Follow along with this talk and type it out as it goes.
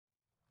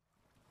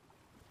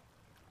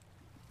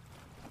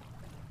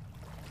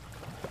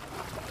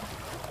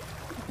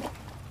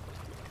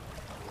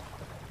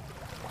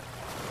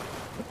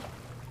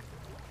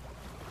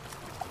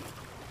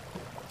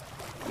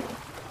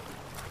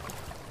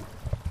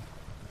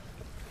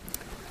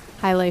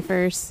Hi,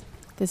 Lifers.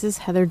 This is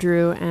Heather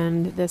Drew,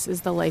 and this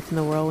is the Life in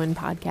the Whirlwind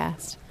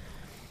podcast.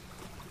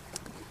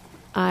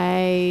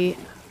 I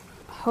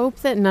hope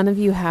that none of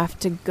you have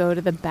to go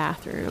to the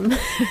bathroom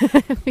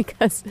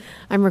because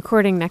I'm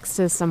recording next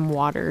to some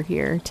water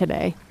here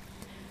today.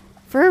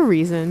 For a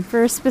reason,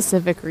 for a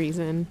specific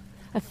reason,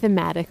 a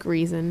thematic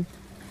reason.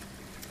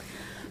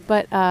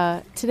 But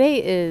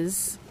today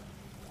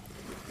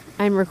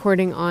I'm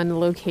recording on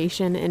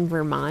location in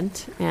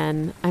Vermont,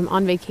 and I'm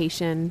on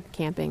vacation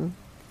camping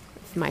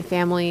with my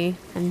family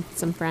and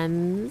some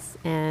friends,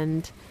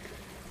 and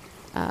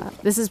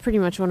this is pretty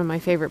much one of my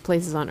favorite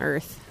places on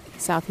earth,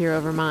 South Hero,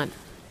 Vermont,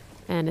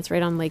 and it's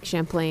right on Lake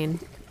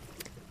Champlain.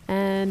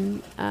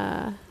 And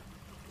I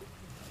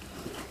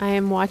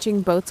am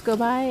watching boats go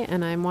by,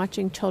 and I'm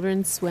watching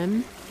children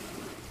swim,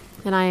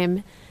 and I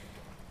am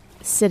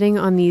sitting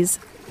on these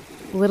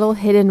little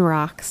hidden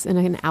rocks in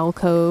an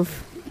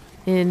alcove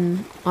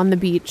on the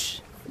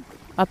beach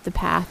up the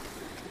path.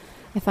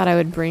 I thought I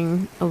would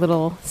bring a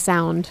little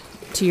sound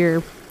to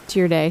your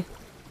day,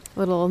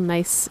 little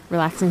nice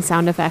relaxing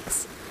sound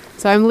effects.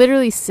 So I'm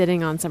literally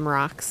sitting on some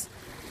rocks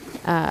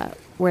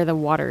where the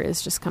water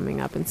is just coming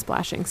up and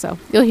splashing. So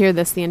you'll hear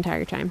this the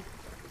entire time,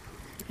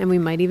 and we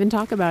might even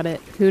talk about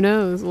it. Who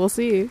knows? We'll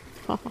see.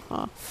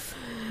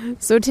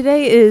 So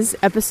today is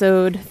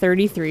episode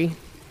 33,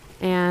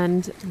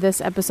 and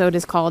this episode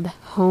is called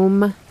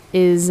Home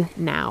is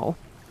Now.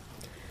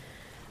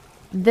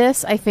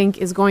 This, I think,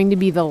 is going to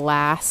be the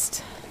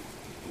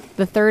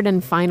third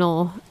and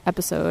final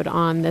episode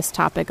on this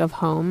topic of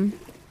home.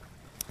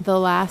 The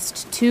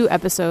last two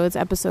episodes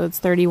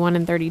 31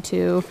 and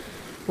 32,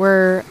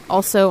 were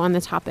also on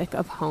the topic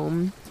of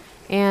home.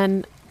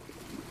 And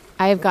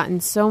I have gotten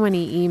so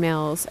many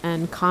emails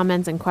and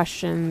comments and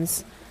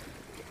questions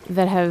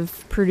that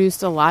have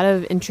produced a lot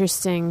of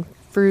interesting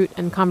fruit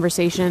and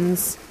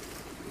conversations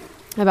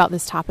about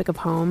this topic of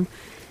home.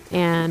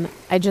 And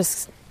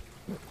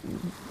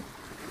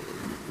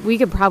we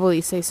could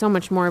probably say so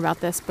much more about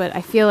this, but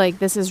I feel like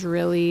this has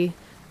really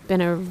been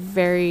a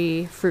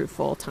very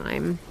fruitful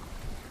time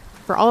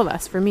for all of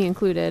us, for me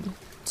included,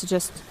 to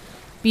just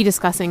be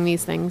discussing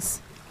these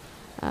things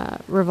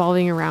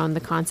revolving around the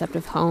concept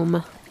of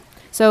home.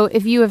 So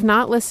if you have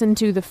not listened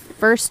to the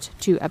first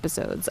two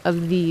episodes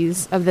of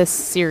this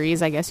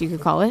series, I guess you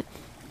could call it,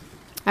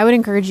 I would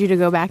encourage you to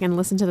go back and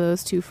listen to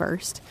those two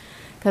first,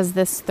 because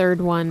this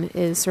third one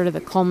is sort of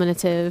the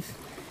culminative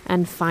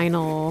and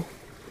final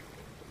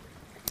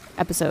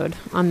episode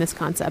on this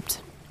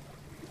concept.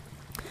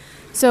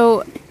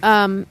 So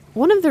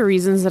one of the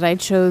reasons that I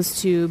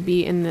chose to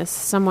be in this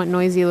somewhat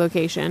noisy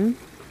location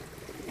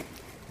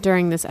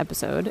during this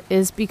episode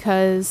is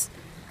because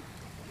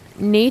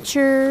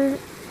nature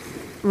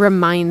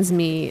reminds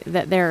me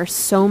that there are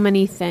so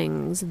many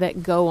things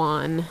that go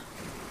on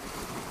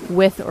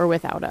with or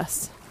without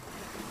us.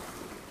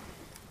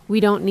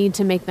 We don't need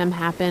to make them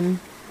happen.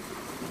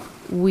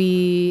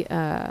 We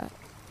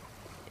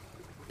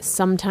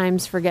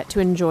sometimes forget to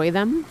enjoy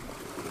them.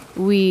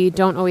 We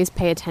don't always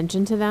pay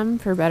attention to them,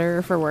 for better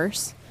or for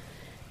worse.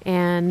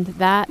 And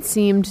that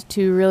seemed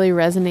to really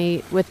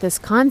resonate with this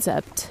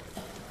concept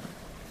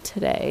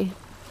today,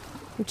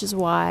 which is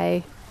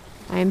why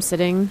I am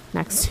sitting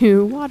next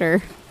to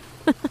water.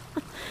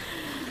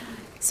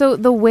 So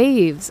the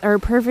waves are a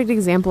perfect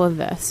example of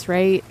this,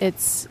 right?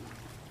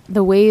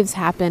 The waves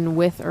happen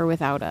with or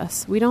without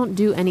us. We don't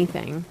do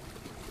anything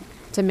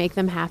to make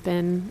them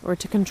happen or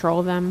to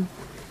control them.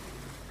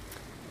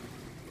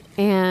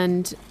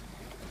 And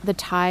the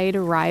tide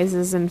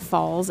rises and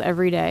falls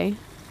every day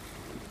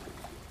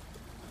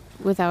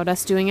without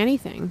us doing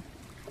anything.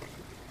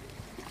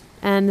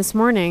 And this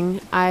morning,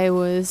 I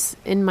was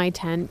in my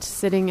tent,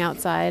 sitting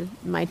outside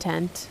my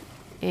tent,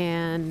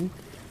 and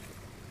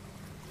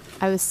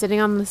I was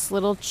sitting on this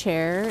little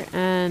chair,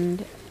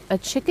 and many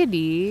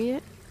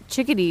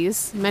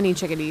chickadees,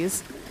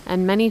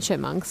 and many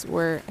chipmunks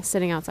were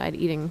sitting outside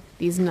eating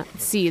these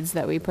seeds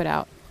that we put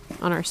out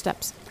on our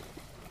steps.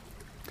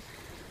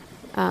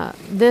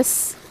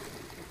 This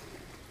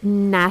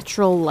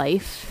natural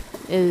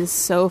life is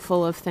so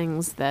full of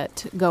things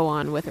that go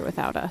on with or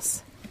without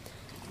us.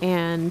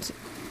 And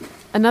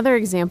another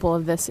example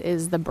of this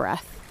is the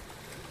breath.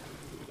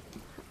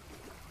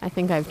 I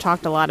think I've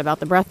talked a lot about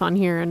the breath on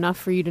here, enough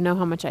for you to know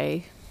how much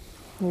I,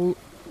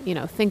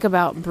 think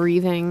about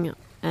breathing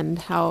and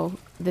how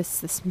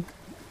this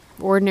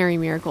ordinary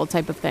miracle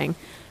type of thing.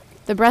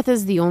 The breath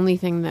is the only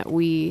thing that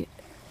we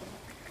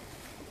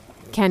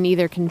can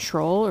either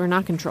control or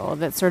not control.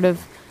 That's sort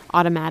of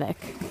automatic.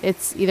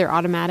 It's either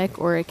automatic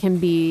or it can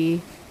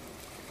be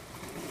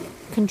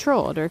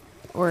controlled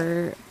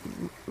or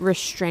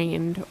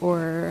restrained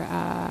or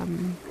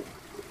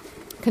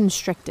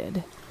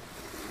constricted.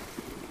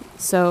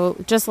 So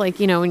just like,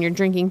 when you're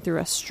drinking through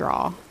a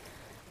straw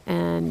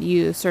and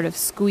you sort of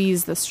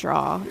squeeze the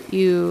straw,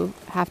 you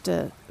have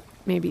to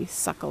maybe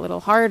suck a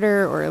little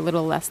harder, or a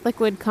little less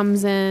liquid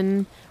comes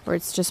in, or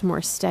it's just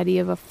more steady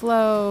of a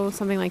flow,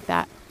 something like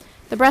that.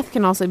 The breath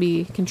can also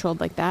be controlled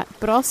like that,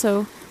 but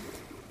also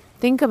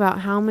think about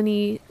how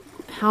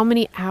how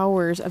many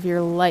hours of your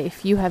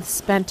life you have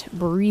spent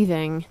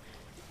breathing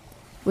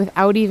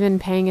without even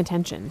paying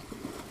attention.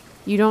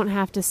 You don't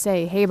have to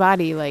say, hey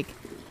body, like,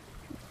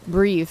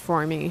 breathe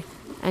for me.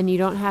 And you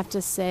don't have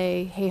to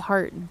say, hey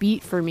heart,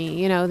 beat for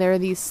me. There are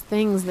these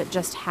things that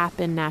just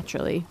happen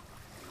naturally,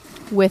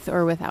 with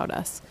or without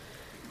us.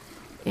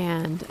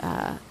 And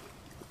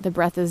the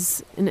breath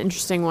is an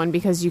interesting one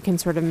because you can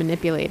sort of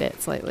manipulate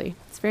it slightly.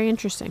 It's very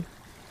interesting.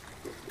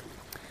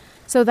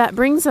 So that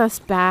brings us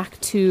back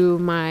to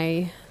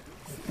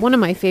one of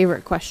my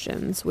favorite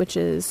questions, which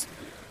is,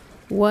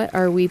 what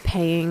are we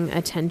paying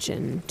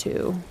attention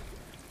to?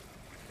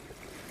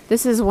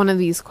 This is one of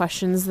these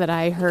questions that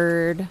I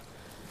heard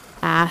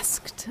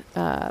asked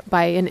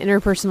by an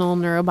interpersonal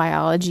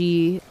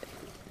neurobiology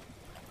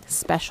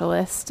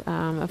specialist,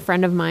 a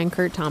friend of mine,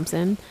 Kurt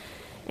Thompson,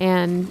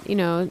 and,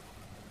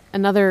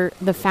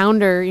 the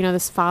founder,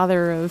 this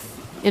father of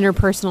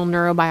interpersonal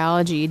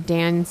neurobiology,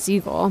 Dan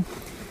Siegel.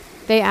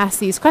 They ask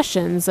these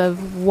questions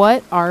of,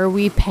 what are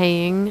we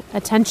paying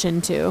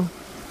attention to?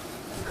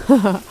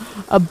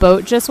 A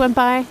boat just went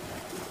by,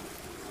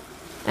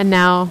 and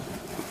now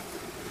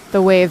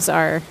the waves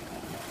are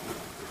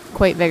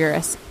quite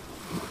vigorous.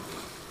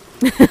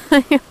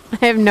 I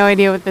have no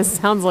idea what this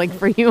sounds like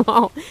for you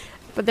all,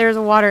 but there's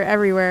water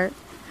everywhere.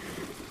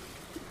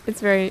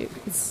 It's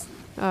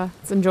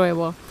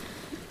enjoyable.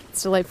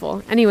 It's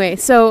delightful. Anyway,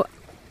 so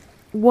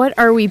what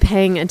are we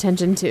paying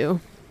attention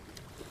to?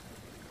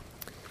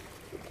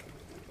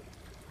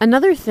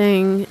 Another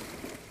thing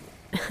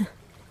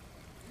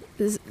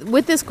is,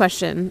 with this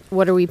question,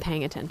 what are we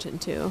paying attention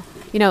to?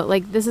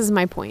 This is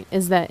my point,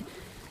 is that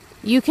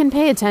you can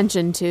pay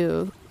attention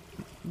to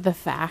the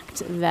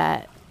fact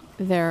that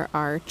there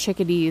are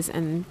chickadees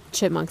and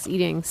chipmunks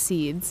eating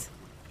seeds,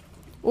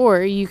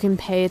 or you can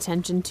pay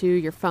attention to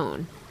your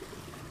phone,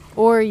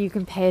 or you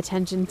can pay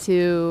attention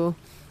to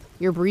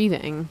your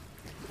breathing,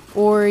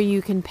 or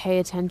you can pay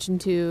attention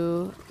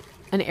to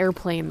an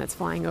airplane that's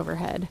flying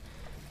overhead.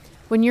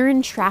 When you're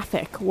in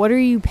traffic, what are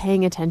you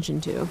paying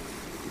attention to?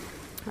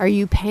 Are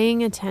you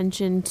paying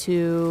attention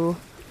to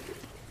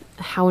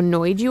how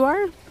annoyed you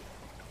are?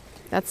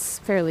 That's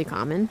fairly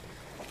common.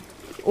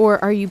 Or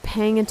are you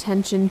paying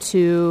attention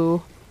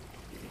to,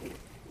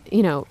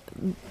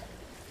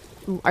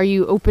 are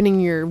you opening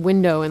your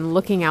window and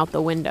looking out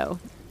the window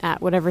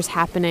at whatever's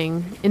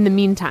happening in the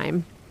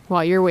meantime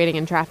while you're waiting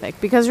in traffic?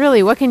 Because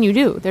really, what can you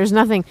do? There's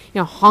nothing,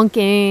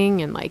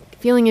 honking and like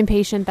feeling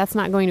impatient. That's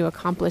not going to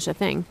accomplish a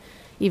thing,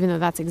 even though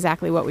that's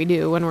exactly what we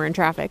do when we're in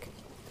traffic.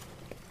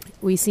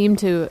 We seem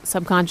to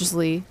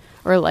subconsciously,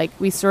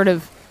 we sort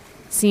of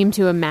seem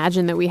to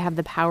imagine that we have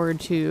the power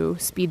to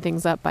speed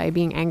things up by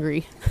being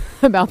angry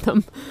about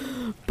them.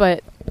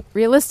 But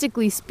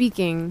realistically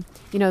speaking,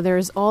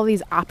 there's all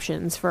these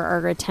options for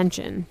our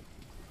attention.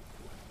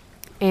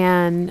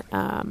 And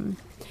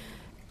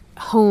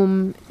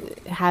home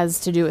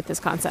has to do with this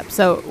concept.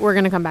 So we're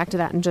going to come back to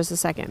that in just a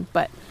second.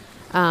 But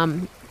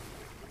I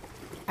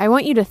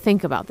want you to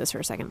think about this for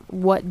a second.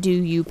 What do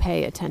you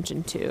pay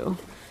attention to?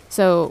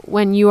 So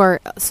when you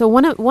are,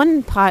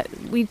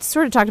 we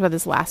sort of talked about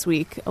this last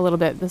week a little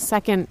bit. The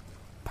second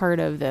part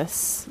of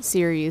this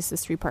series,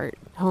 this 3-part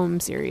home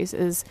series,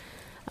 is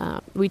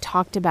we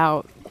talked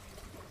about,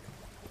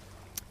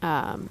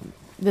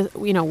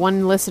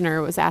 one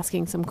listener was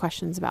asking some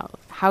questions about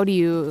how do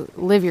you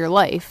live your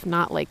life,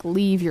 not like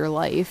leave your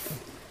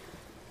life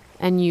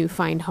and you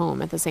find home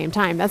at the same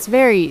time. That's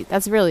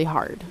really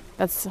hard.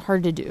 That's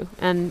hard to do.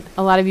 And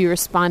a lot of you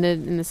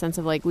responded in the sense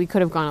of like, we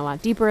could have gone a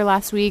lot deeper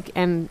last week,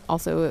 and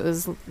also it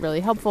was really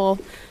helpful.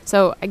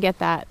 So I get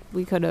that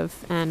we could have,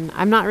 and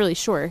I'm not really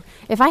sure.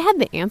 If I had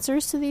the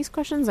answers to these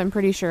questions, I'm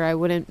pretty sure I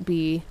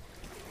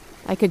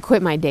could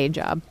quit my day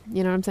job.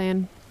 You know what I'm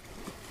saying?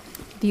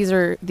 These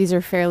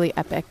are fairly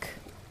epic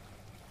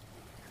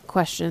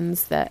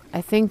questions that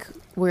I think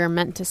we're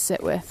meant to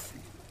sit with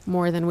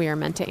more than we are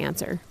meant to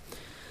answer.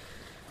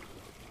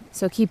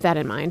 So keep that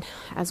in mind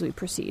as we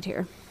proceed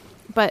here.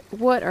 But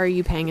what are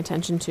you paying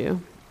attention to?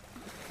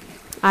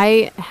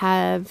 I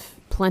have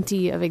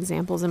plenty of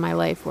examples in my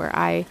life where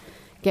I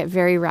get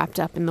very wrapped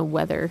up in the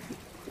weather.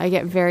 I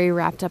get very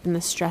wrapped up in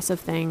the stress of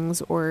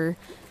things, or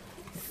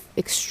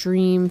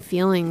extreme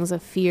feelings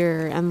of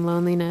fear and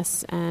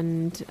loneliness.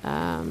 And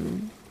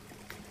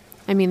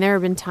there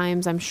have been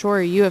times, I'm sure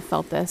you have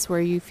felt this,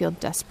 where you feel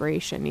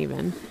desperation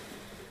even,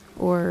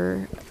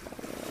 or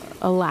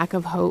a lack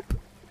of hope.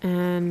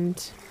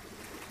 And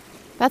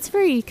that's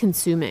very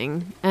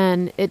consuming,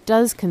 and it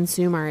does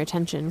consume our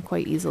attention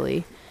quite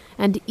easily.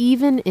 And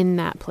even in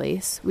that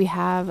place, we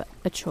have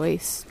a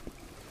choice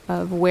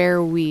of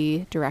where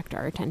we direct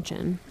our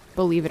attention,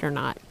 believe it or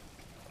not.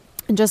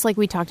 And just like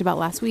we talked about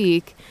last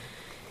week,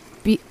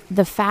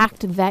 the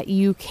fact that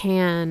you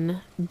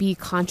can be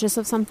conscious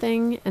of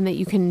something and that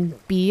you can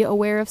be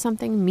aware of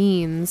something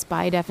means,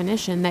 by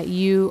definition, that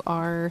you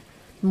are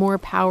more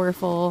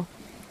powerful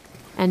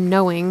and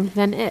knowing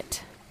than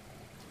it.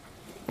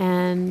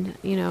 And,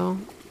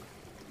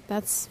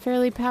 that's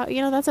fairly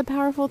that's a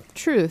powerful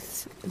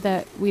truth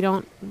that we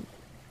don't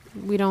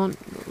we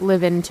don't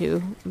live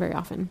into very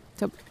often.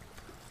 So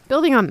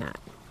building on that,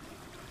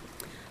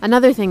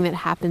 another thing that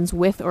happens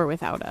with or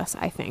without us,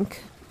 I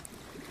think,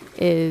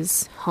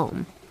 is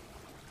home.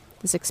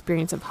 This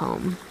experience of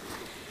home.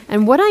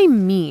 And what I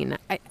mean,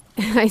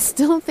 I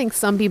still think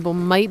some people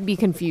might be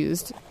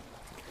confused,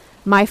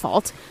 my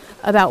fault,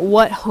 about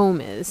what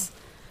home is.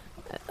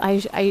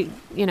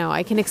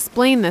 I can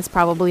explain this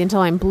probably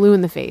until I'm blue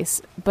in the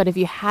face, but if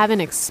you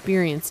haven't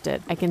experienced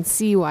it, I can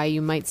see why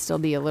you might still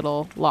be a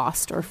little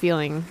lost or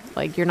feeling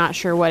like you're not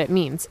sure what it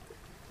means.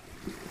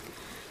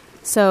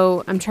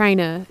 So I'm trying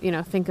to,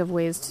 think of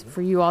ways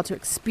for you all to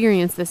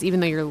experience this, even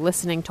though you're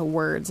listening to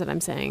words that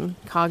I'm saying,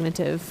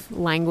 cognitive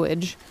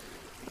language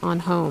on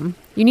home.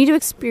 You need to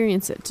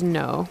experience it to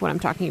know what I'm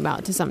talking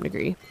about to some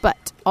degree.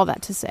 But all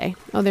that to say,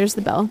 oh, there's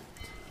the bell.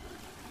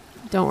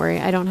 Don't worry,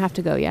 I don't have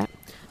to go yet.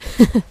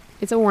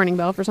 It's a warning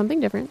bell for something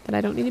different that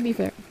I don't need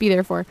to be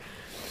there for. It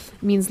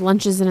means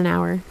lunch is in an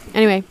hour.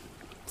 Anyway,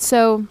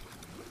 so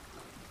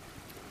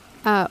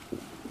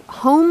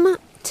home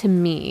to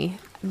me,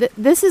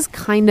 this is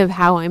kind of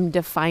how I'm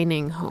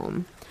defining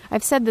home.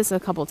 I've said this a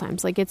couple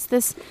times. Like, it's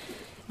this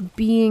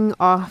being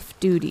off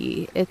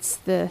duty. It's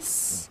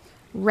this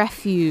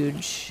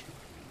refuge.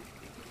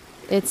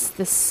 It's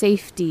the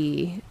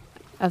safety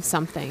of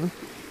something.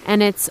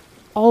 And it's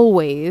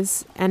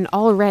always and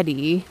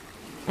already,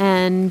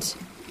 and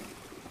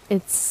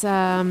it's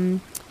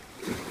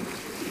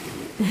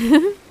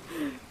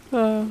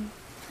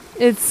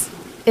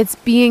it's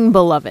being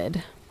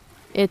beloved.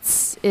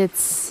 It's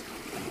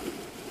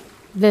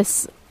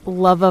this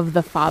love of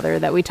the Father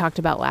that we talked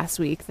about last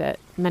week that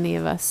many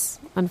of us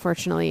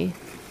unfortunately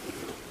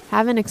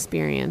haven't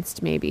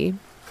experienced, maybe.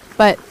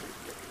 But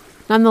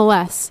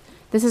nonetheless,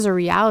 this is a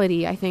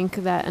reality. I think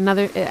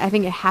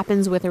it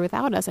happens with or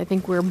without us. I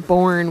think we're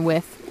born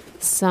with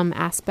some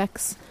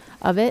aspects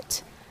of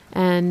it.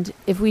 And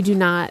if we do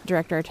not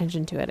direct our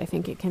attention to it, I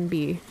think it can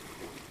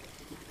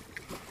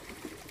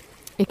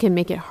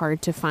make it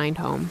hard to find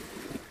home.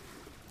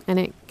 And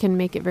it can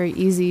make it very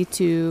easy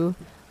to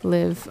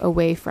live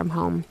away from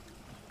home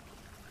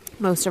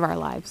most of our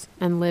lives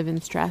and live in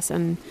stress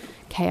and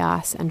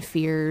chaos and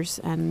fears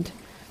and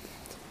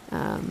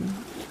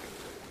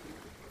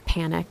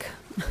panic,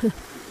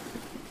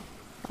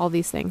 all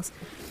these things.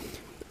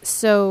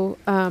 So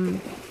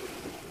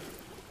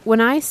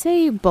when I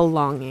say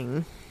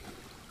belonging,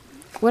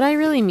 what I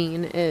really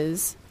mean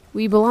is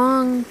we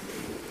belong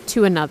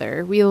to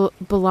another. We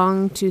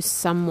belong to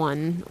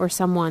someone or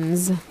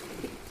someone's,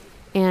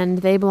 and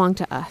they belong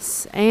to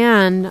us.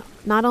 And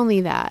not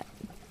only that,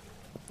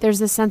 there's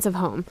this sense of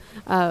home.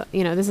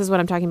 This is what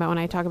I'm talking about when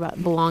I talk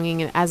about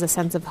belonging as a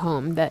sense of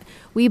home, that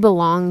we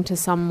belong to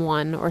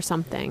someone or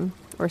something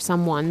or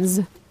someone's,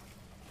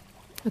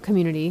 a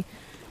community,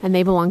 and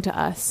they belong to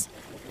us.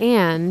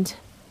 And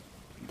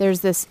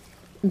there's this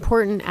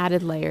important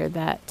added layer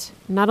that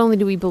not only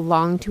do we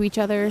belong to each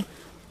other,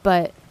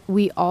 but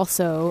we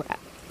also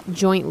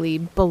jointly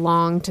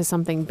belong to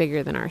something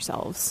bigger than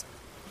ourselves.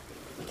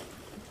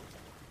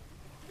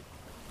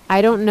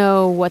 I don't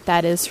know what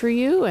that is for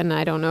you, and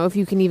I don't know if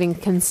you can even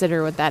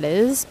consider what that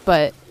is,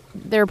 but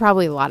there are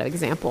probably a lot of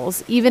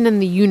examples, even in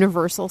the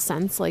universal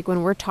sense, like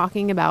when we're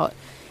talking about,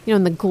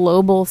 in the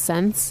global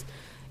sense,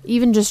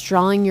 even just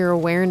drawing your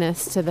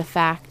awareness to the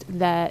fact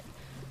that,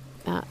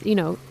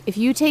 if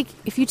you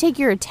take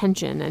your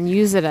attention and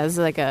use it as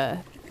like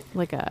a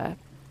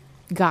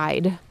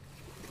guide,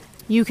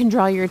 you can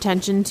draw your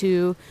attention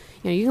to,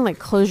 you can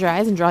close your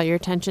eyes and draw your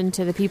attention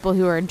to the people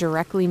who are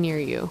directly near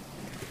you.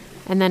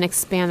 And then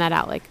expand that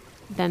out,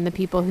 then the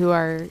people who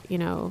are,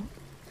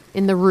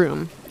 in the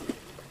room,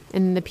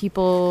 and the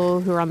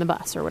people who are on the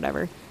bus or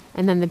whatever.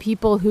 And then the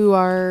people who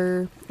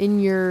are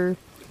in your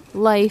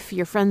life,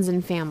 your friends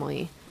and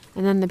family.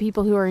 And then the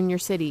people who are in your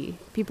city,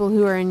 people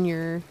who are in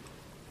your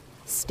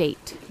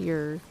state,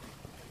 your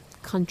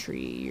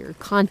country, your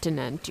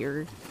continent,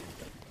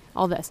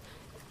 all this.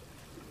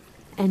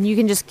 And you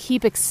can just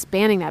keep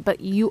expanding that. But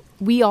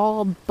we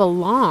all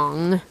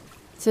belong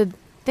to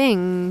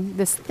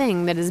this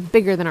thing that is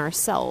bigger than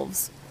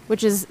ourselves,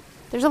 which is,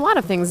 there's a lot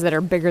of things that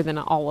are bigger than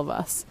all of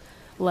us,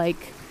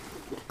 like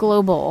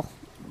global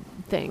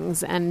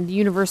things and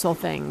universal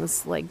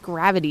things, like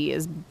gravity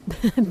is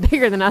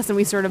bigger than us and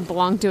we sort of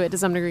belong to it to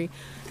some degree.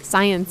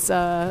 Science,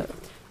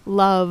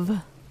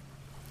 love,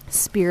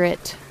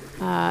 spirit,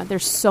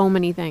 there's so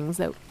many things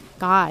that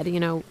God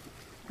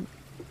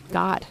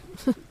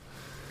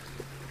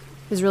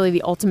is really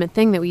the ultimate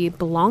thing that we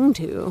belong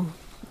to,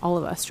 all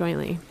of us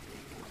jointly.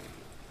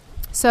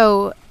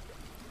 So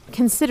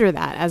consider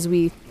that as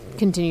we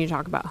continue to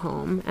talk about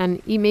home.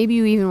 And maybe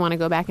you even want to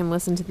go back and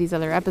listen to these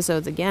other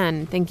episodes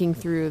again, thinking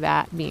through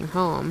that being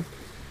home.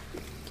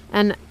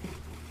 And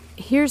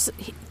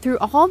through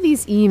all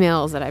these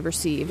emails that I've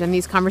received and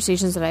these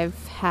conversations that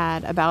I've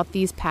had about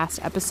these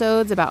past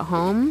episodes about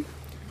home,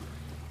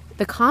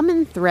 the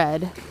common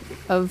thread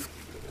of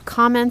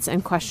comments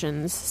and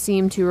questions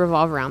seem to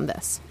revolve around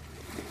this.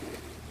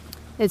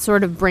 It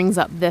sort of brings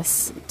up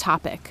this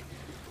topic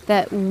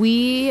that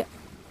we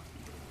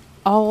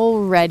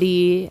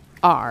already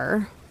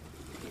are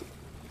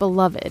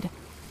beloved.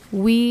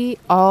 We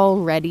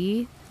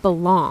already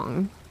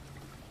belong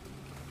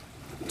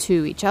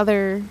to each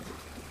other,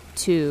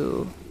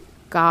 to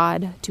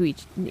God, to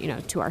each,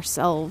 to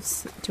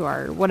ourselves, to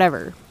our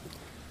whatever,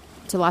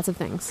 to lots of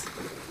things.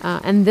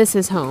 And this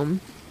is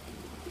home.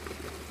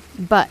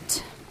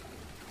 But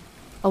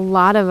a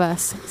lot of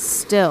us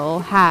still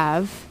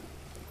have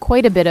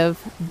quite a bit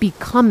of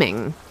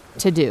becoming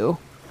to do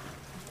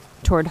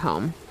toward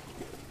home.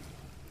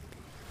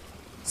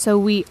 So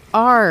we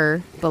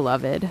are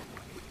beloved,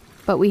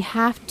 but we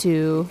have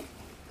to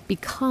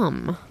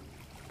become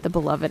the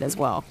beloved as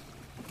well.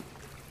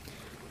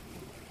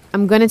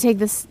 I'm going to take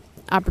this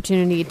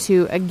opportunity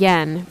to,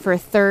 again, for a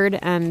third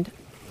and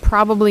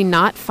probably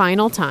not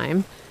final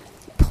time,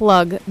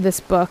 plug this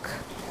book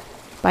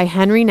by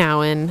Henry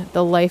Nouwen,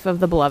 The Life of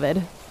the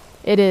Beloved.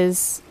 It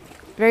is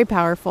very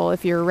powerful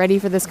if you're ready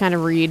for this kind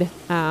of read.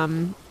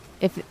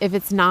 If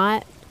it's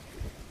not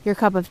your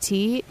cup of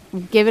tea,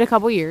 give it a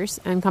couple years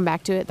and come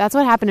back to it. That's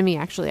what happened to me,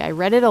 actually. I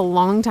read it a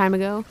long time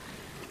ago.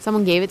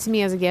 Someone gave it to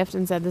me as a gift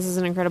and said, this is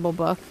an incredible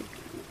book.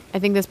 I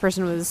think this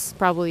person was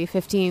probably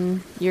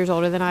 15 years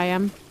older than I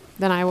am.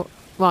 Than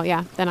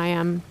I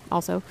am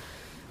also.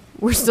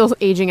 We're still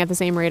aging at the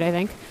same rate, I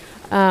think.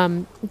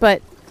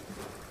 But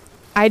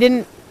I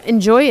didn't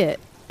enjoy it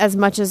as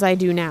much as I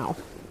do now,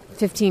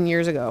 15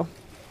 years ago.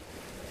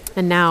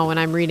 And now when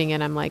I'm reading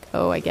it, I'm like,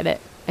 oh, I get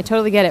it. I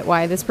totally get it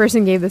why this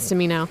person gave this to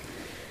me now.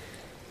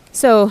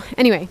 So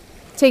anyway,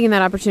 taking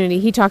that opportunity,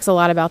 he talks a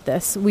lot about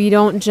this. We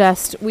aren't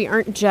just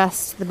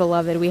the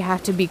beloved. We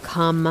have to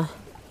become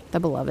the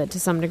beloved to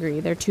some degree.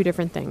 They're two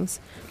different things.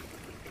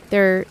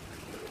 They're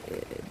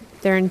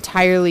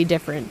entirely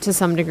different to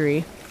some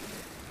degree.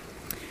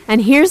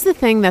 And here's the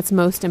thing that's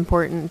most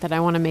important that I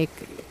want to make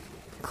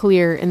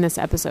clear in this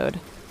episode,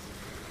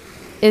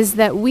 is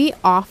that we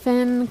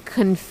often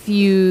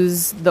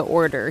confuse the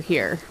order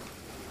here.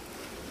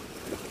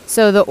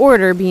 So the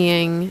order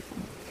being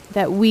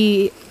that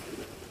we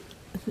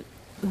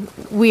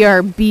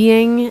are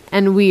being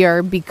and we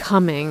are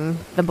becoming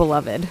the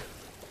beloved.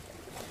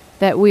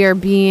 That we are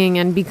being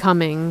and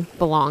becoming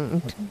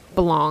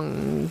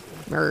belongers.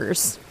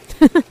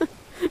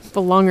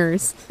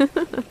 Belongers.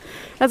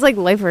 That's like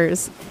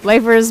lifers.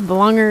 Lifers,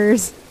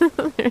 belongers.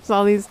 There's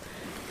all these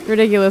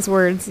ridiculous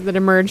words that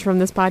emerge from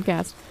this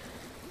podcast.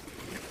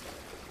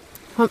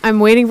 I'm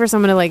waiting for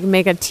someone to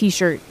make a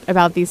t-shirt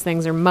about these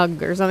things or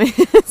mug or something.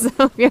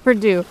 So if you ever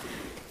do,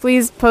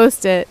 please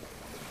post it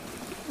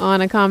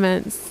on the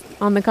comment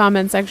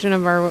section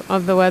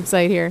of the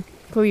website here,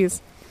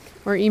 please,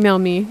 or email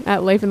me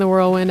at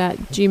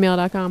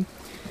lifeinthewhirlwind@gmail.com.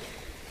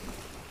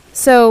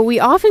 So we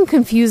often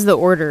confuse the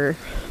order.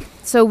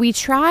 So we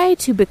try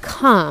to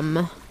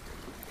become,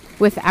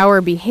 with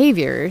our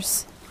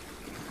behaviors,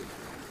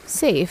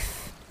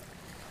 safe,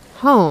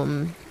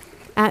 home,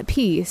 at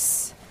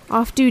peace,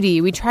 off duty.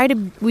 We try to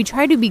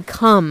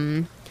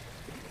become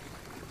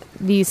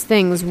these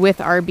things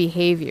with our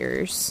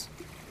behaviors.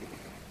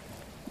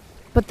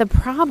 But the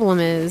problem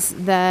is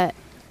that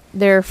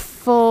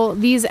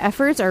these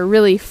efforts are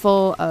really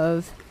full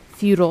of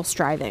futile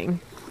striving.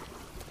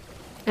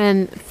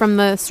 And from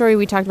the story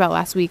we talked about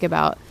last week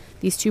about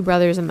these two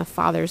brothers and the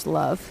father's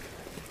love,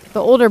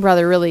 the older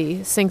brother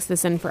really sinks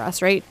this in for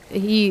us, right?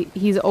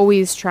 He's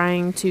always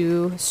trying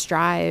to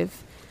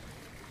strive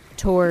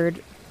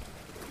toward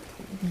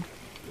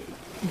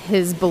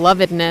his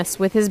belovedness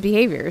with his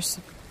behaviors.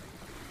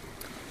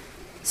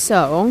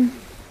 So,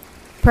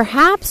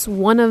 perhaps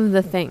one of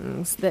the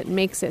things that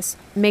makes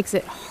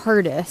it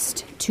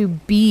hardest to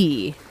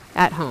be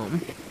at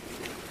home,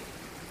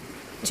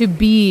 to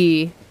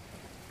be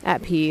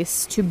at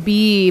peace, to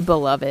be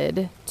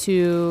beloved,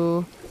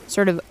 to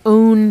sort of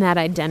own that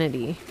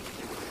identity,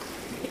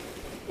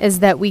 is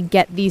that we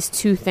get these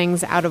two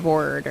things out of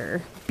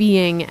order,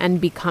 being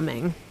and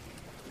becoming.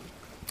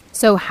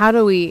 So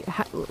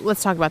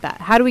let's talk about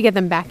that. How do we get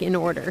them back in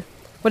order?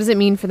 What does it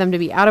mean for them to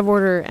be out of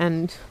order,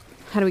 and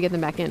how do we get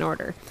them back in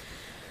order?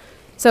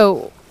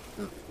 So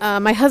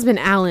my husband,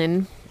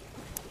 Alan,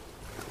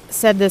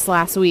 said this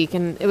last week,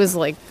 and it was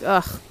like,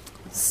 it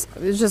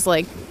was just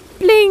like,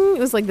 bling! It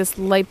was like this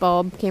light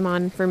bulb came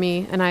on for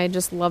me, and I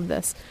just love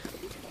this.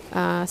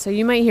 So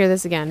you might hear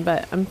this again,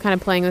 but I'm kind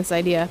of playing this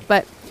idea.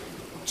 But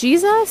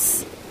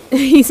Jesus,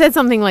 he said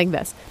something like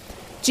this.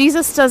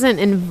 Jesus doesn't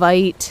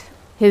invite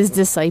his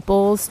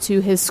disciples to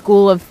his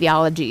school of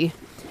theology.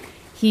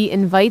 He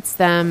invites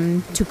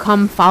them to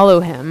come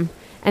follow him,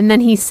 and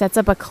then he sets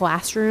up a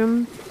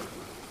classroom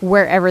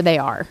wherever they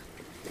are.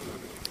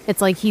 It's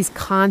like he's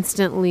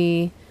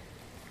constantly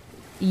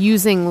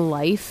using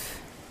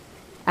life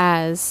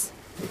as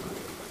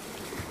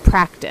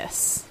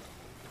practice.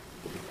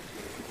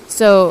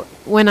 So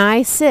when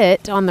I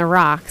sit on the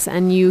rocks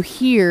and you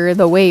hear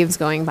the waves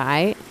going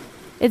by,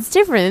 it's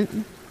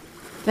different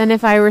than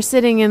if I were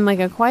sitting in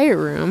a quiet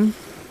room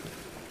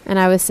and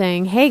I was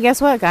saying, hey,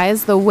 guess what,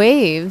 guys? The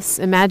waves,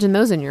 imagine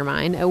those in your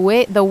mind.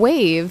 The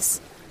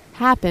waves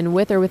happen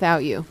with or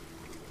without you.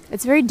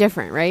 It's very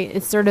different, right?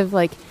 It's sort of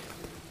like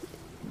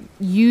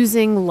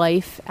using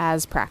life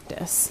as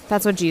practice.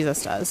 That's what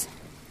Jesus does.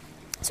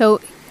 So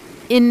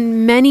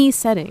in many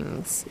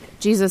settings,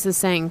 Jesus is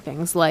saying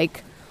things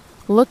like,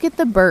 look at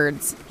the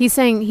birds. He's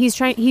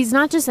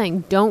not just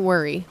saying, don't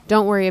worry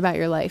about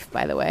your life,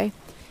 by the way.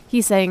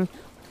 He's saying,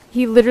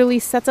 he literally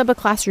sets up a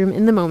classroom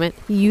in the moment.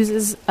 He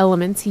uses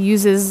elements. He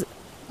uses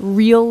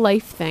real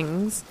life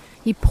things.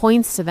 He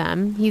points to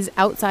them. He's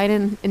outside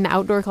in the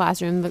outdoor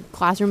classroom, the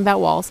classroom without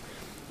walls.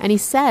 And he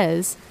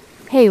says,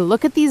 hey,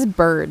 look at these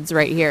birds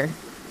right here.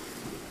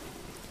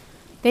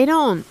 They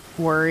don't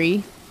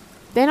worry.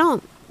 They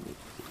don't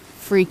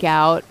freak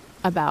out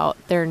about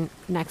their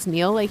next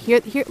meal. Like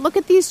here, look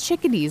at these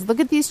chickadees. Look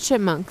at these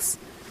chipmunks.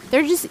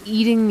 They're just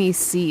eating these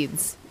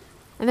seeds.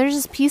 And they're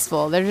just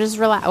peaceful. They're just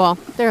relaxed. Well,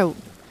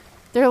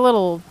 they're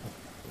little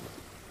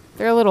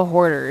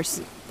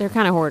hoarders. They're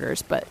kind of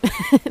hoarders, but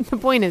the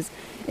point is,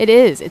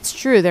 it's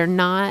true. They're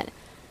not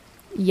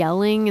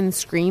yelling and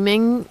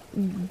screaming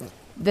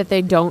that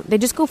they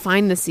just go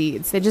find the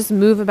seeds. They just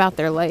move about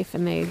their life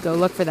and they go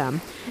look for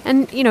them.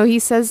 And, he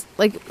says,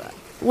 like,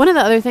 one of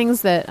the other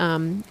things that,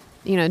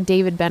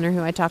 David Benner,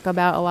 who I talk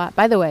about a lot,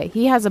 by the way,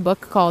 he has a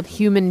book called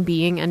Human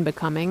Being and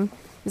Becoming.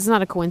 This is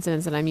not a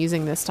coincidence that I'm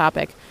using this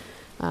topic.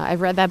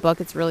 I've read that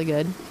book. It's really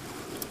good.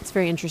 It's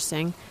very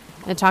interesting.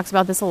 And it talks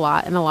about this a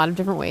lot in a lot of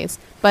different ways.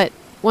 But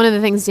one of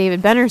the things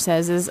David Benner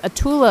says is a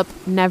tulip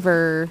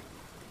never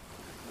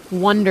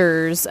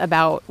wonders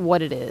about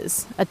what it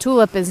is. A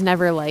tulip is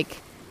never like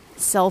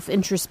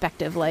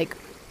self-introspective, like,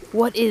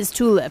 what is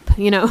tulip?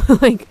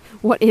 Like,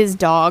 what is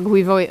dog?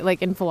 We've always,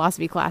 like, in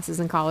philosophy classes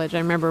in college, I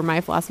remember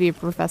my philosophy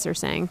professor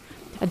saying,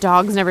 a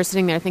dog's never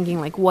sitting there thinking,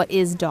 like, what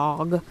is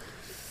dog?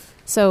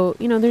 So,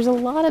 there's a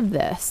lot of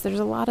this. There's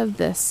a lot of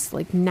this,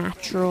 like,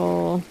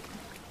 natural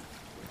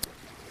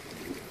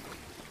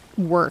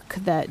work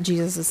that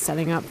Jesus is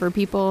setting up for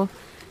people.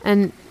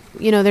 And,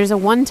 there's a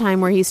one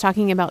time where he's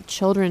talking about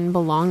children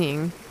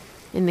belonging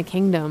in the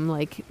kingdom,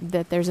 like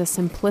that there's a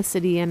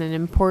simplicity and an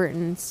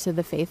importance to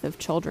the faith of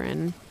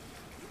children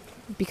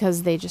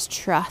because they just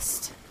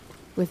trust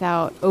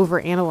without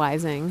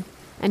overanalyzing.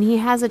 And he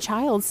has a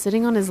child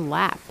sitting on his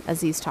lap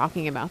as he's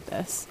talking about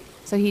this.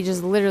 So he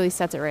just literally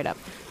sets it right up.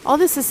 All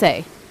this to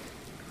say,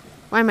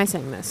 why am I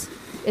saying this?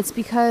 It's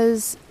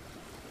because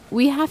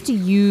we have to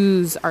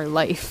use our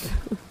life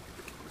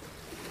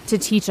to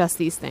teach us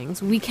these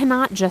things. We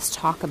cannot just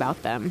talk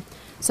about them.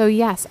 So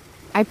yes,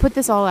 I put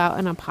this all out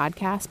in a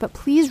podcast, but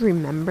please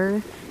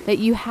remember that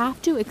you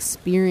have to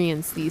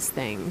experience these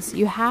things.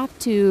 You have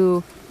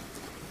to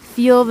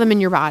feel them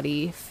in your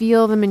body,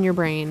 feel them in your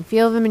brain,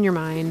 feel them in your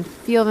mind,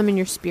 feel them in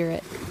your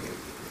spirit.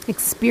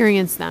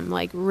 Experience them,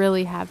 like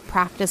really have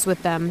practice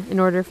with them in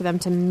order for them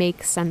to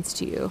make sense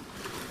to you.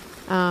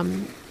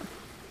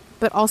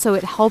 But also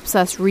it helps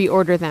us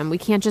reorder them. We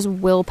can't just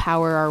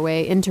willpower our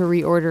way into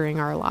reordering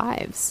our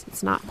lives.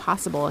 It's not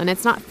possible, and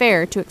it's not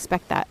fair to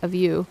expect that of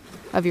you,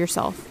 of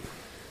yourself.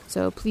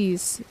 So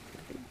please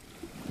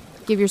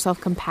give yourself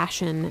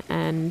compassion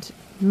and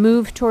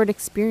move toward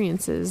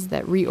experiences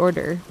that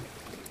reorder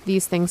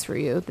these things for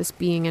you, this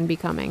being and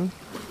becoming.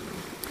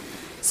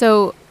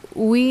 So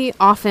we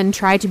often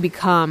try to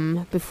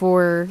become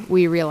before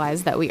we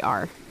realize that we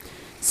are.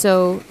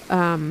 So,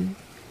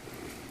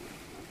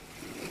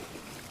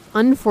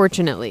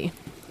 unfortunately,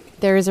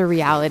 there is a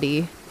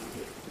reality,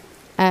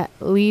 at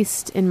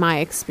least in my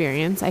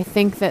experience. I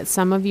think that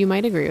some of you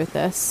might agree with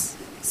this.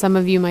 Some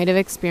of you might have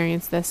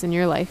experienced this in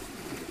your life.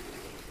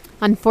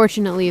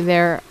 Unfortunately,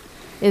 there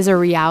is a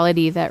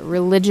reality that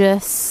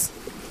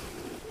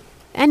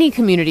any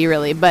community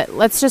really, but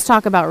let's just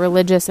talk about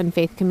religious and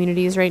faith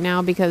communities right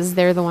now because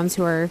they're the ones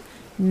who are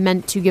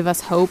meant to give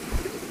us hope,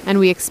 and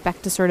we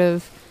expect to sort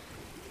of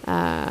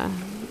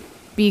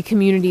be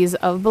communities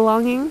of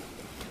belonging.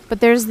 But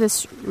there's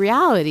this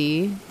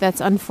reality that's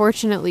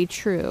unfortunately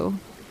true.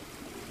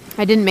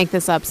 I didn't make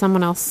this up.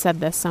 Someone else said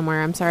this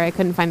somewhere. I'm sorry, I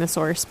couldn't find the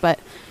source. But,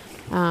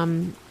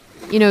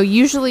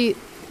 usually,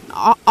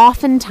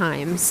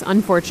 oftentimes,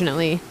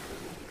 unfortunately,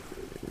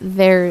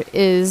 there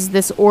is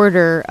this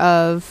order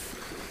of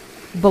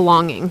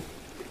belonging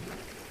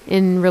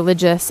in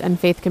religious and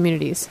faith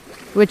communities,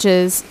 which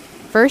is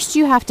first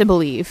you have to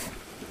believe,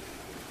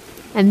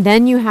 and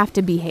then you have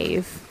to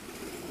behave,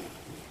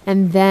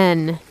 and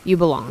then you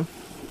belong.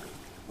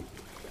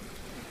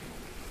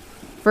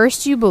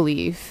 First you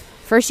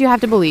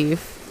have to believe.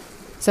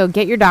 So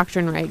get your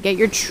doctrine right, get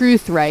your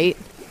truth right,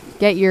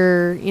 get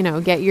your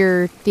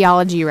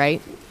theology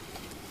right.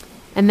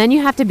 And then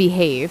you have to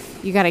behave.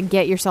 You got to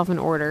get yourself in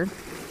order.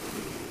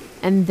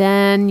 And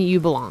then you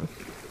belong.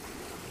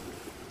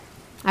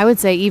 I would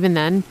say even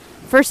then,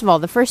 first of all,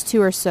 the first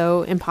two are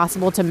so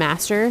impossible to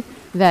master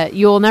that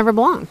you'll never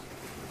belong.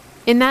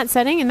 In that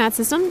setting, in that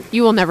system,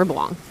 you will never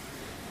belong.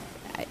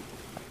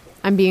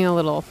 I'm being a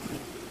little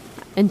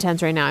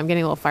intense right now. I'm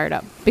getting a little fired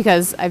up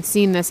because I've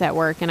seen this at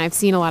work and I've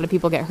seen a lot of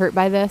people get hurt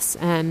by this,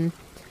 and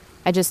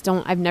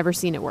I've never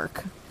seen it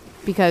work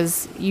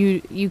because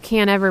you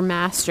can't ever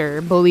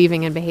master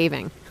believing and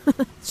behaving.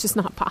 It's just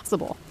not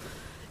possible.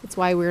 It's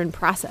why we're in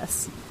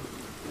process.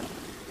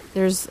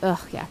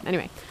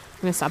 Anyway.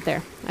 going to stop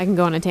there. I can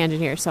go on a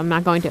tangent here, so I'm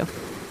not going to.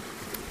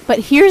 But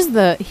here's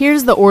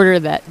the order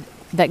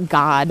that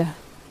God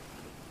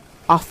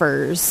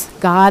offers.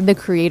 God, the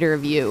creator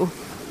of you.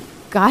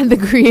 God, the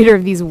creator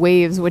of these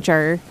waves, which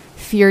are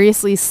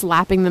furiously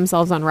slapping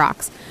themselves on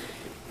rocks.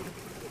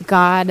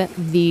 God,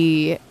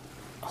 the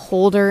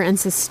holder and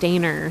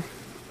sustainer.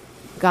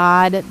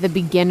 God, the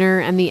beginner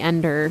and the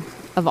ender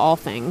of all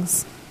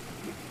things.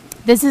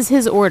 This is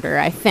his order,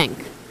 I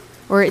think.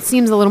 Or it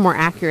seems a little more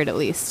accurate, at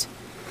least.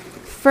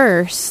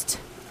 First,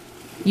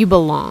 you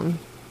belong.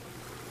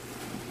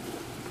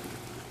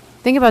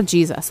 Think about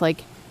Jesus.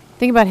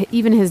 Think about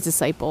even his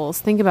disciples.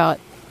 Think about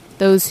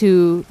those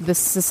who the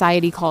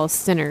society calls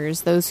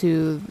sinners, those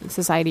who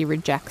society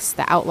rejects,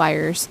 the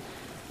outliers.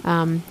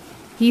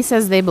 He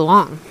says they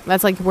belong.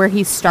 That's where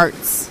he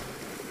starts.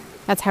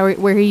 That's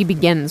where he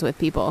begins with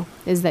people,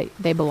 is that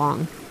they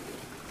belong.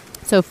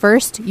 So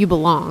first, you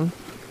belong.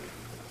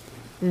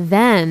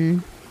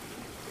 Then,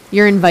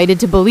 you're invited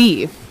to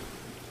believe.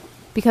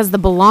 Because the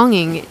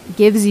belonging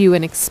gives you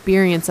an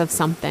experience of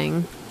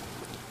something.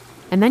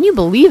 And then you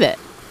believe it.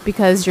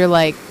 Because you're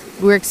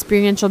we're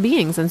experiential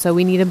beings, and so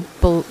we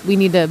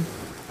need to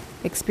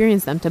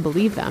experience them to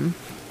believe them.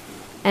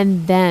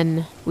 And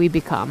then we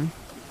become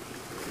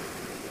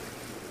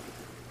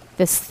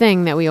this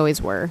thing that we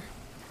always were,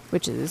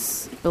 which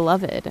is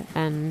beloved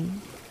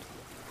and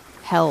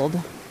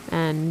held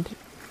and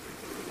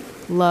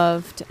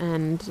loved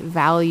and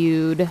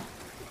valued,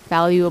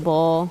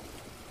 valuable,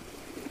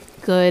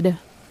 good.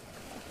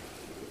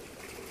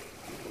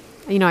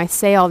 I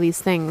say all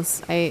these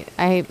things.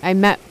 I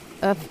met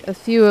a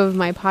few of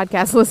my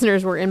podcast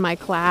listeners were in my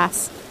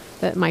class,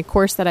 my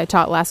course that I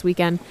taught last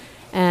weekend.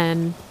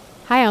 And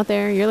hi out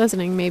there, you're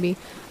listening maybe.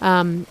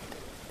 You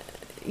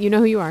know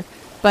who you are.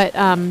 But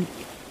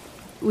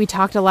we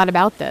talked a lot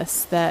about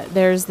this, that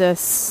there's this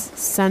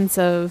sense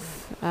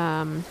of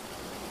I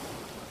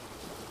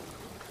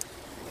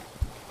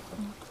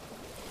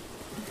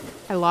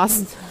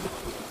lost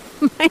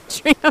my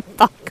train of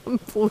thought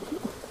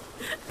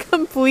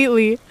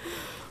completely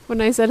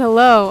when I said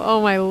hello.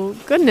 Oh my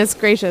goodness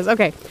gracious.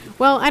 Okay.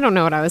 Well, I don't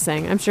know what I was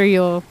saying. I'm sure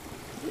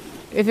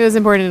if it was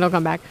important, it'll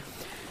come back.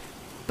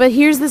 But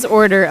here's this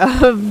order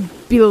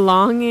of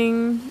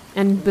belonging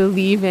and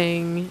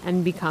believing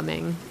and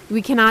becoming.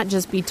 We cannot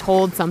just be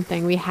told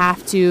something. We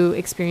have to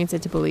experience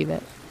it to believe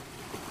it.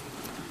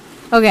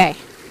 Okay.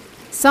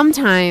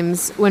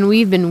 Sometimes when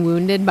we've been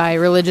wounded by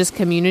religious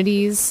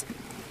communities,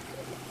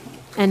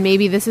 and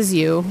maybe this is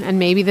you, and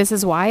maybe this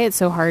is why it's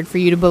so hard for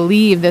you to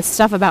believe this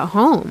stuff about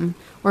home,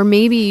 or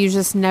maybe you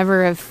just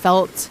never have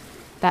felt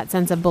that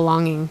sense of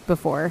belonging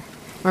before,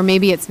 or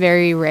maybe it's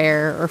very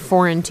rare or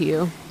foreign to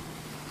you.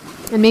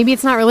 And maybe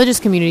it's not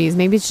religious communities,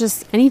 maybe it's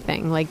just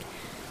anything, like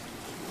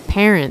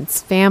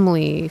parents,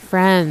 family,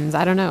 friends.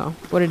 I don't know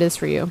what it is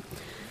for you.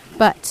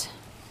 But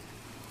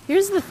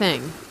here's the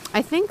thing.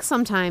 I think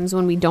sometimes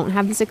when we don't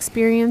have this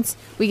experience,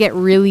 we get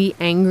really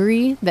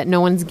angry that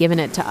no one's given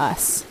it to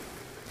us.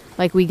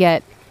 Like we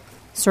get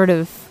sort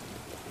of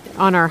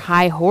on our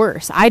high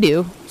horse. I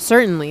do,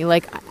 certainly.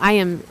 I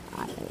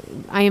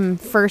am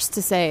first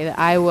to say that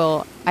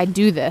I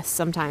do this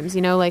sometimes,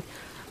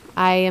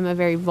 I am a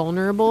very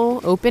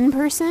vulnerable, open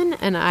person,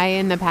 and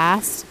in the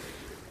past,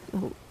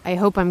 I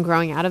hope I'm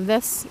growing out of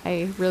this.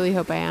 I really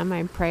hope I am.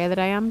 I pray that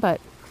I am,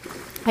 but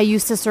I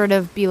used to sort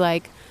of be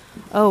like,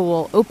 oh,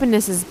 well,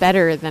 openness is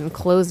better than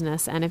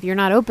closeness, and if you're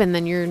not open,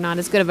 then you're not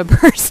as good of a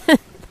person.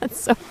 That's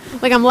so,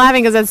 I'm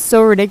laughing because that's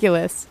so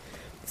ridiculous.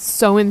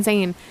 So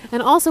insane.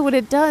 And also what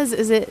it does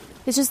is it's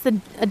just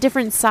a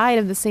different side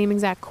of the same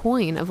exact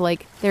coin of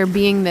there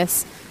being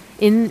this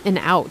in and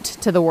out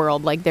to the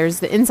world. There's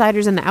the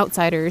insiders and the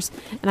outsiders,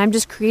 and I'm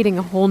just creating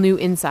a whole new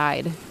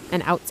inside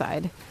and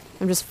outside.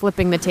 I'm just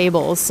flipping the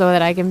tables so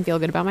that I can feel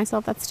good about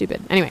myself. That's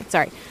stupid. Anyway,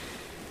 sorry.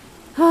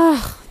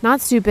 Not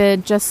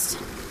stupid, just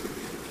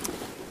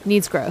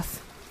needs growth.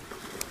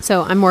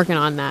 So I'm working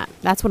on that.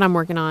 That's what I'm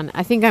working on.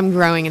 I think I'm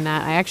growing in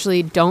that. I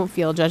actually don't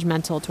feel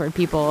judgmental toward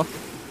people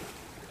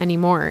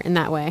anymore in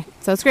that way.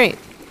 So it's great.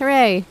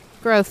 Hooray.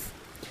 Growth.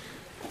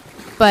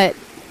 But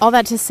all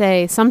that to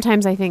say,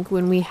 sometimes I think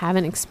when we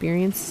haven't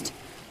experienced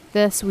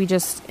this, we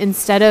just,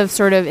 instead of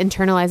sort of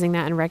internalizing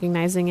that and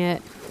recognizing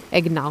it,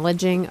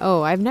 acknowledging,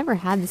 oh, I've never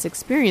had this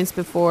experience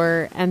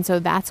before, and so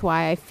that's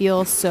why I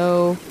feel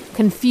so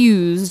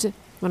confused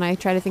when I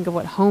try to think of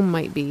what home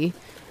might be.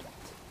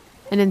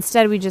 And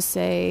instead we just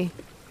say,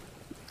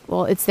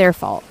 well, it's their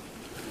fault.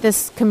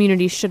 This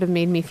community should have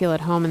made me feel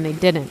at home, and they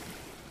didn't.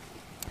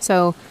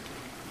 So,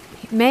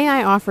 may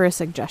I offer a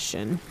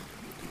suggestion?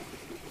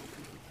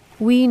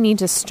 We need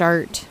to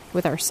start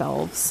with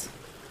ourselves.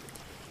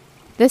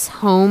 This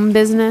home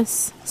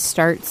business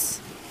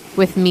starts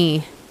with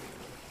me.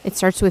 It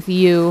starts with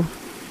you.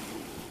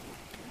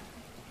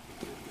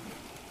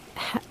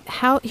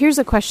 Here's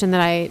a question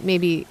that I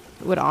maybe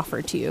would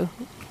offer to you.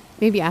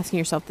 Maybe asking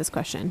yourself this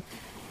question.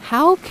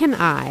 How can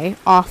I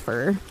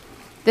offer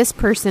this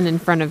person in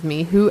front of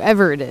me,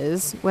 whoever it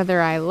is,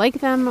 whether I like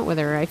them,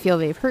 whether I feel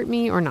they've hurt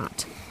me or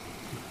not?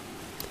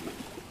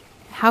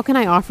 how can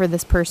I offer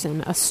this person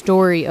a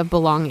story of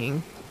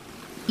belonging,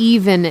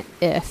 even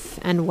if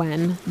and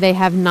when they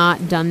have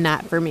not done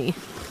that for me?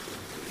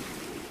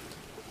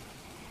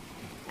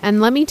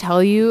 And let me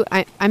tell you,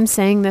 I'm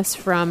saying this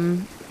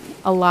from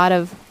a lot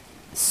of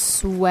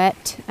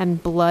sweat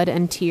and blood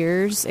and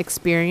tears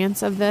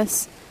experience of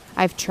this.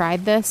 I've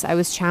tried this. I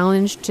was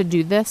challenged to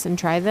do this and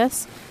try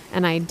this,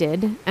 and I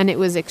did. And it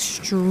was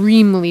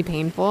extremely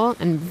painful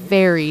and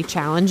very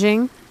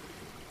challenging.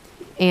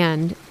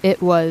 And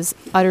it was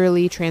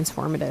utterly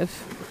transformative.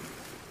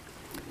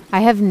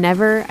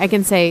 I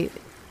can say,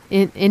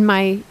 in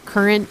my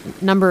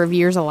current number of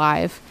years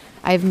alive,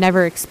 I've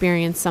never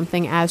experienced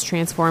something as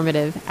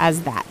transformative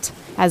as that,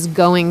 as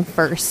going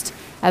first,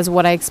 as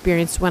what I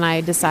experienced when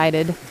I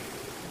decided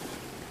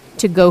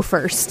to go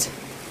first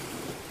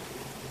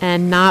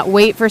and not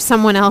wait for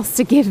someone else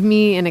to give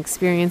me an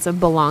experience of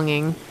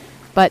belonging,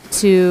 but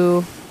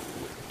to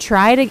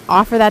try to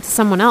offer that to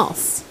someone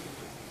else.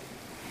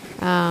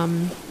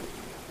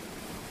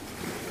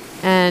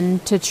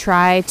 And to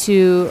try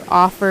to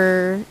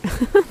offer,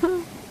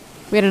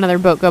 we had another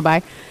boat go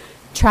by,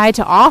 try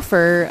to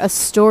offer a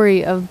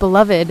story of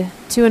beloved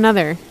to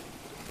another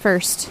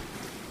first.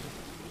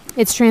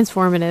 It's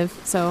transformative,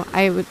 so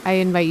I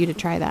invite you to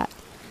try that.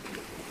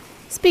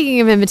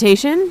 Speaking of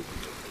invitation,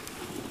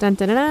 dun,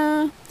 dun, dun,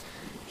 dun,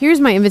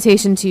 here's my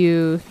invitation to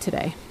you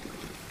today.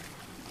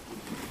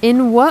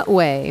 In what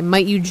way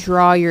might you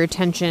draw your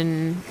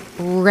attention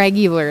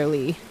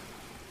regularly?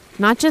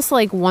 Not just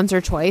like once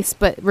or twice,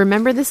 but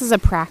remember, this is a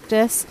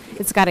practice.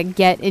 It's got to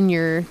get in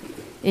your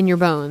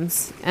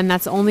bones, and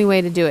that's the only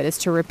way to do it, is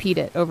to repeat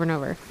it over and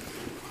over.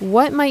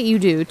 What might you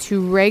do to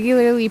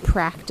regularly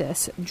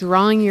practice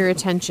drawing your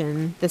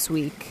attention this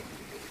week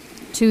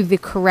to the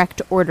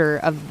correct order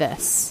of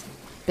this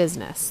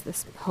business,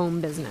 this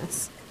home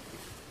business?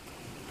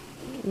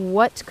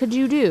 What could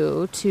you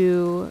do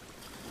to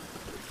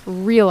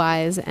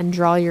realize and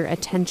draw your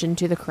attention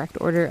to the correct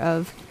order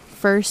of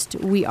first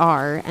we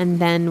are and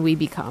then we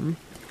become?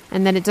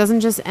 And then it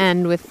doesn't just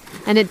end with,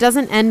 and it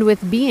doesn't end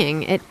with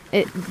being. It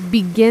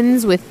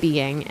begins with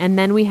being, and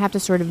then we have to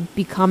sort of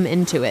become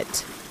into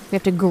it. We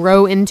have to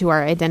grow into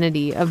our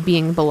identity of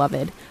being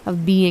beloved,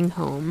 of being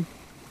home,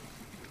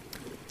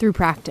 through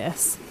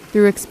practice,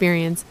 through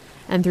experience,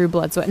 and through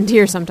blood, sweat, and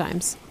tears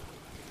sometimes.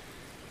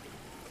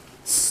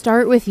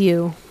 Start with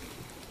you.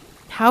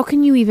 How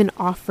can you even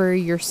offer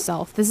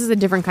yourself? This is a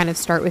different kind of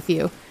start with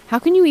you. How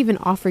can you even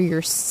offer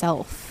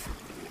yourself?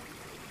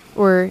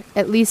 Or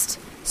at least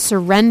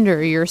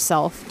surrender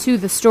yourself to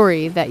the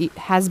story that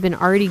has been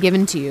already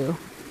given to you.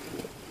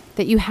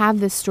 That you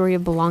have this story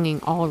of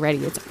belonging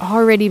already. It's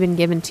already been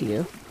given to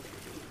you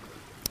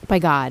by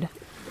God.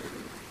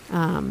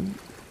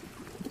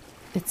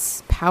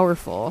 It's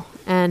powerful.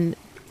 And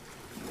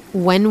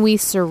when you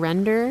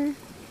surrender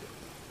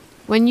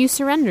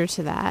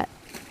to that,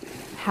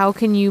 how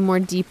can you more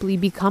deeply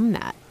become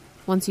that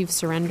once you've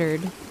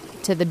surrendered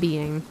to the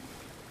being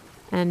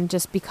and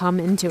just become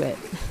into it?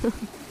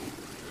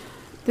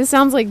 This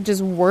sounds like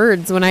just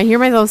words. When I hear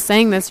myself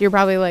saying this, you're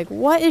probably like,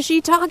 what is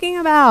she talking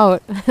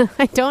about?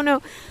 I don't know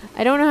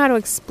how to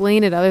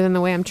explain it other than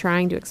the way I'm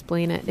trying to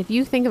explain it. If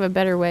you think of a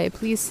better way,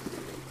 please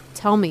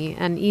tell me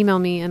and email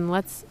me, and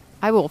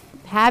I will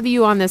have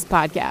you on this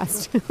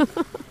podcast.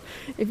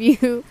 If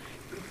you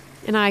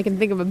and I can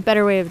think of a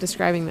better way of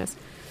describing this.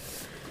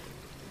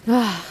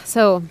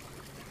 So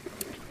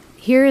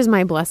here is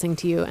my blessing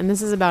to you. And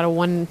this is about a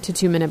 1 to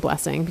 2 minute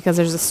blessing, because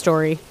there's a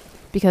story.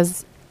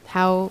 Because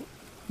how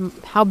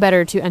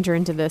better to enter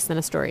into this than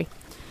a story?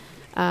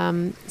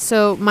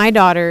 So my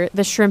daughter,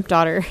 the shrimp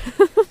daughter,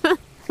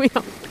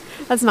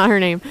 that's not her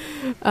name.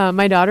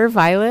 My daughter,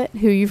 Violet,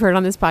 who you've heard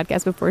on this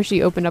podcast before,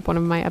 she opened up one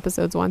of my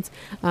episodes once.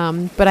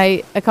 But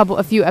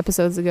a few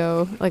episodes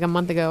ago, like a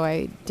month ago,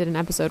 I did an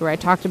episode where I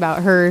talked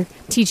about her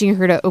teaching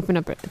her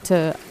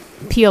to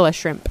peel a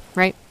shrimp,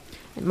 right?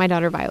 And my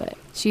daughter, Violet,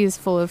 she is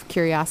full of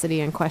curiosity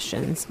and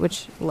questions,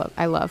 which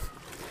I love.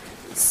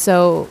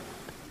 So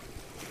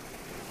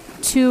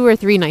 2 or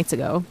 3 nights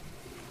ago,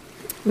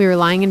 we were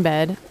lying in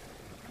bed.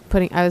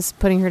 I was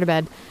putting her to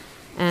bed,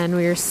 and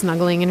we were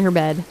snuggling in her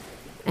bed,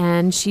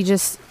 and she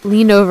just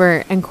leaned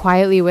over and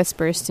quietly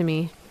whispers to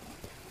me,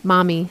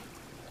 "Mommy,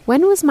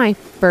 when was my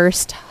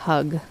first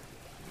hug?"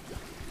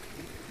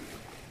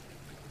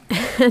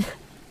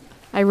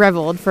 I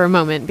reveled for a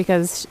moment,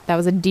 because that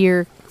was a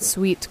dear,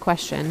 sweet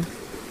question.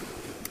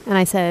 And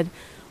I said,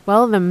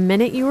 well, the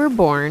minute you were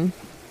born,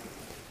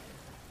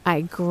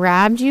 I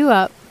grabbed you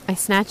up, I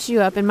snatched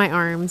you up in my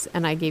arms,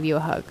 and I gave you a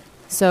hug.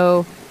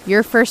 So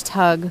your first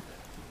hug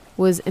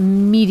was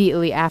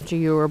immediately after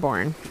you were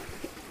born.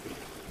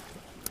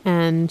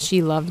 And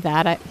she loved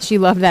that. She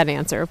loved that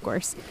answer, of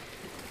course.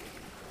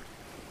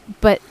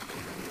 But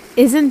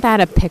isn't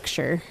that a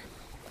picture?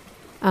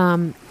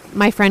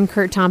 My friend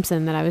Kurt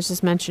Thompson, that I was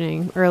just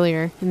mentioning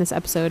earlier in this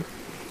episode,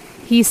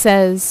 he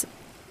says,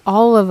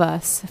 all of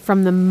us,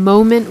 from the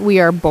moment we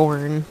are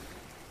born,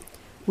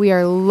 we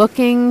are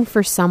looking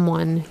for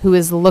someone who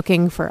is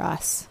looking for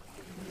us.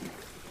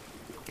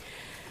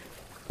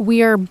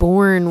 we are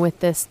born with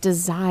this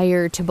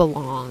desire to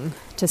belong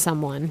to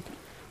someone.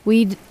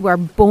 We are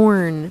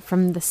born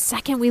from the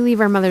second we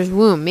leave our mother's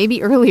womb,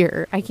 maybe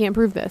earlier. I can't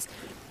prove this.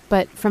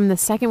 But from the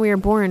second we are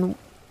born,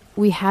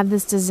 we have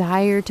this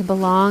desire to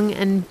belong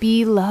and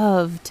be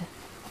loved,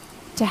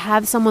 to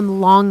have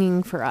someone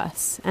longing for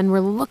us. And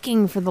we're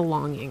looking for the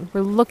longing.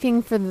 We're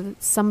looking for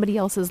somebody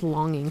else's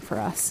longing for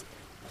us.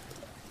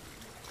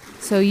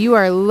 So you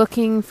are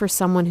looking for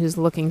someone who's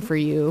looking for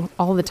you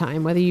all the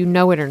time, whether you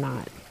know it or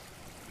not.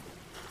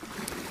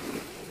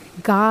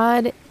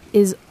 God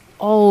is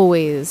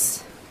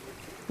always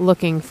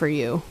looking for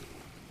you.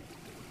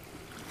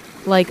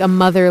 Like a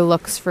mother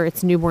looks for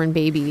its newborn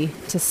baby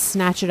to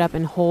snatch it up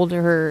and hold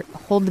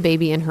the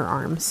baby in her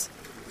arms.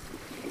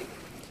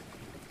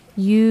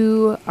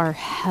 You are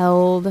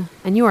held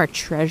and you are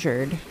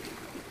treasured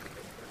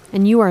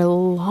and you are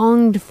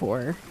longed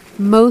for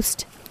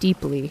most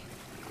deeply,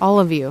 all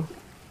of you.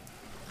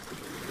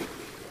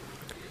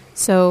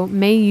 So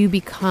may you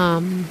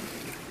become,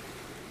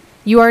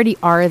 you already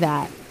are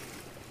that,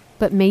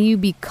 but may you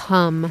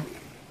become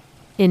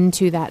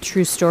into that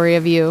true story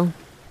of you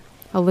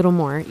a little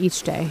more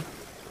each day.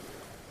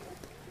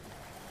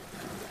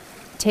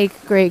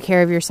 Take great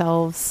care of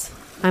yourselves.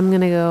 I'm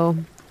going to go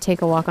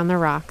take a walk on the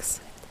rocks.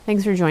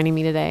 Thanks for joining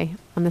me today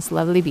on this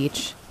lovely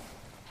beach.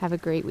 Have a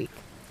great week.